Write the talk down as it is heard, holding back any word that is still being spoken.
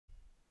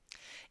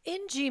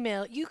In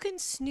Gmail, you can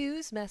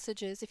snooze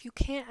messages if you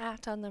can't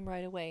act on them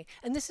right away.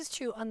 And this is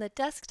true on the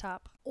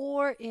desktop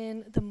or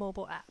in the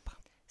mobile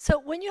app. So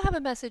when you have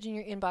a message in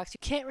your inbox you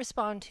can't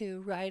respond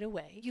to right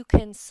away, you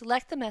can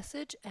select the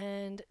message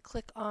and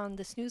click on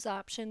the snooze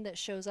option that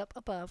shows up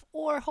above,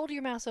 or hold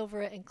your mouse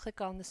over it and click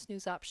on the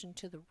snooze option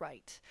to the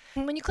right.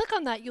 And when you click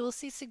on that, you will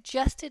see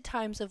suggested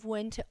times of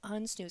when to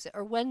unsnooze it,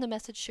 or when the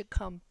message should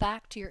come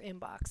back to your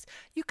inbox.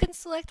 You can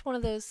select one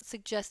of those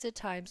suggested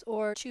times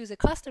or choose a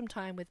custom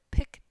time with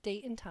pick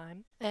date and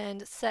time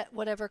and set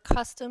whatever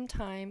custom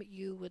time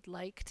you would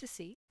like to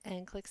see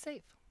and click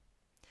save.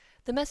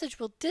 The message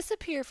will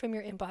disappear from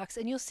your inbox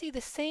and you'll see the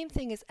same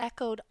thing is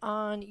echoed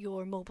on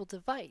your mobile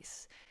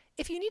device.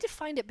 If you need to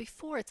find it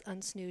before it's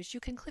unsnoozed, you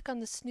can click on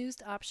the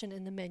snoozed option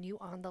in the menu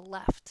on the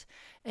left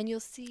and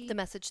you'll see the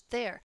message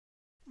there.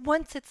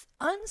 Once it's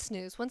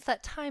unsnoozed, once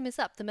that time is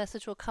up, the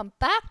message will come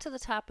back to the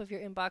top of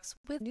your inbox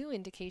with new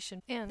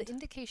indication and the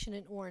indication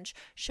in orange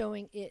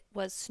showing it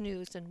was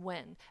snoozed and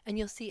when. And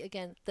you'll see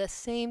again the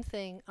same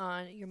thing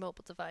on your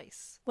mobile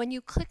device. When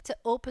you click to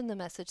open the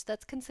message,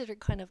 that's considered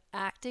kind of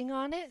acting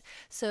on it.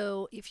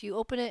 So if you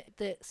open it,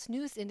 the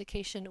snooze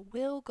indication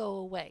will go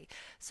away.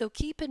 So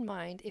keep in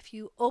mind, if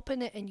you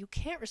open it and you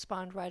can't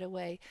respond right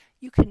away,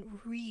 you can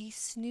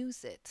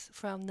re-snooze it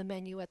from the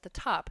menu at the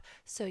top,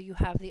 so you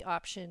have the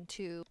option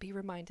to be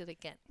reminded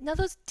again. Now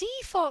those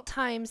default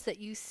times that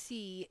you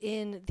see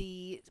in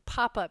the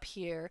pop-up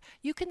here,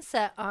 you can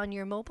set on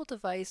your mobile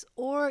device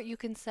or you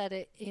can set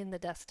it in the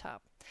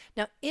desktop.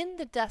 Now in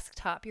the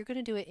desktop, you're going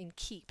to do it in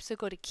Keep. So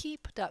go to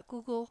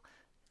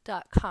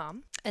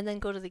keep.google.com and then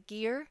go to the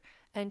gear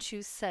and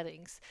choose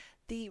settings.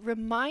 The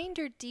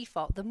reminder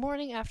default, the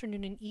morning,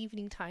 afternoon, and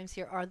evening times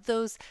here are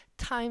those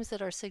times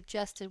that are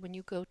suggested when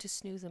you go to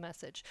snooze a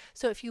message.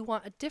 So if you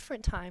want a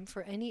different time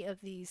for any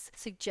of these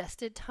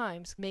suggested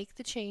times, make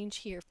the change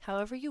here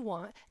however you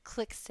want,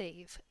 click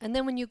save. And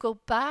then when you go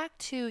back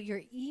to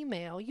your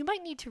email, you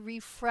might need to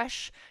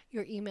refresh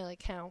your email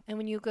account. And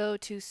when you go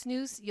to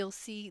snooze, you'll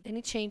see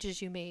any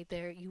changes you made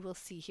there, you will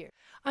see here.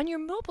 On your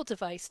mobile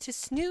device, to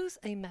snooze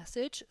a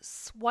message,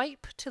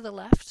 swipe to the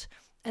left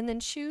and then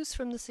choose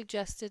from the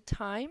suggested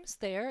times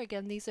there.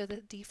 Again, these are the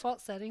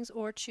default settings,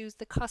 or choose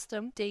the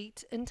custom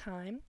date and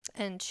time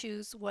and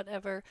choose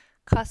whatever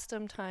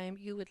custom time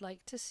you would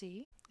like to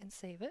see and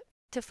save it.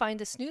 To find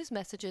the snooze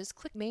messages,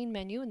 click main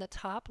menu in the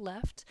top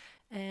left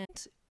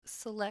and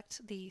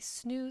select the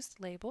snooze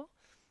label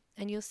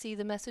and you'll see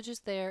the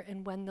messages there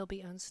and when they'll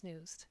be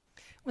unsnoozed.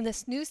 When the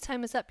snooze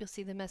time is up, you'll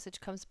see the message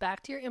comes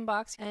back to your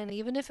inbox, and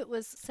even if it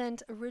was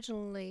sent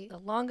originally the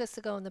longest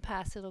ago in the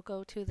past, it'll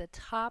go to the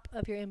top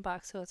of your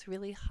inbox, so it's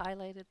really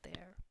highlighted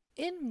there.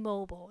 In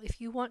mobile,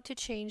 if you want to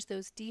change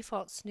those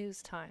default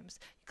snooze times,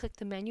 you click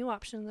the menu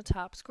option in the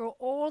top, scroll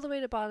all the way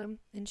to the bottom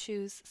and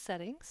choose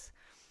settings,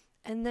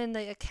 and then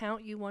the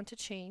account you want to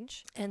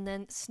change, and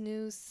then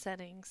snooze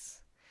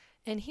settings.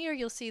 And here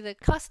you'll see the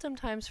custom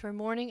times for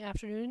morning,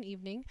 afternoon, and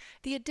evening.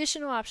 The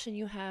additional option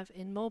you have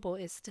in mobile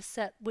is to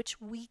set which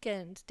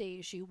weekend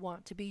days you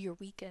want to be your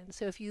weekend.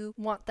 So if you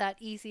want that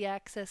easy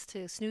access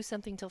to snooze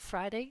something till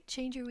Friday,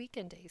 change your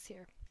weekend days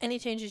here. Any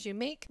changes you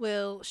make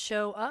will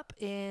show up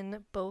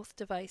in both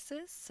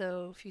devices.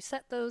 So if you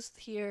set those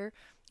here,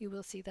 you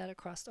will see that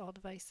across all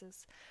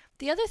devices.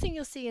 The other thing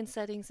you'll see in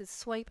settings is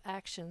swipe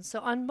actions. So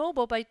on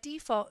mobile, by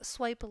default,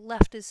 swipe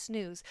left is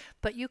snooze,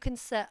 but you can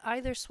set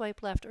either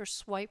swipe left or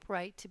swipe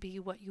right to be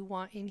what you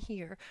want in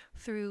here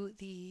through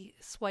the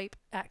swipe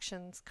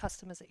actions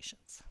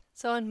customizations.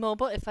 So on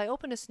mobile, if I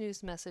open a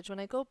snooze message, when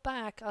I go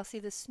back, I'll see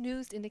the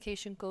snoozed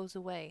indication goes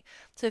away.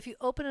 So if you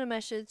open a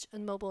message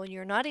on mobile and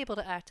you're not able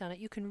to act on it,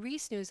 you can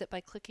re-snooze it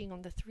by clicking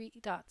on the three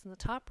dots in the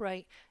top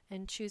right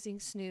and choosing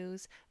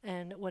snooze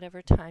and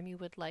whatever time you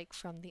would like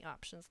from the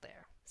options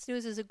there.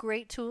 Snooze is a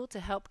great tool to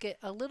help get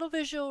a little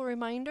visual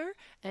reminder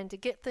and to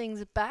get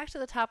things back to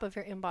the top of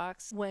your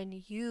inbox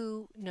when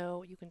you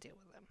know you can deal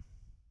with it.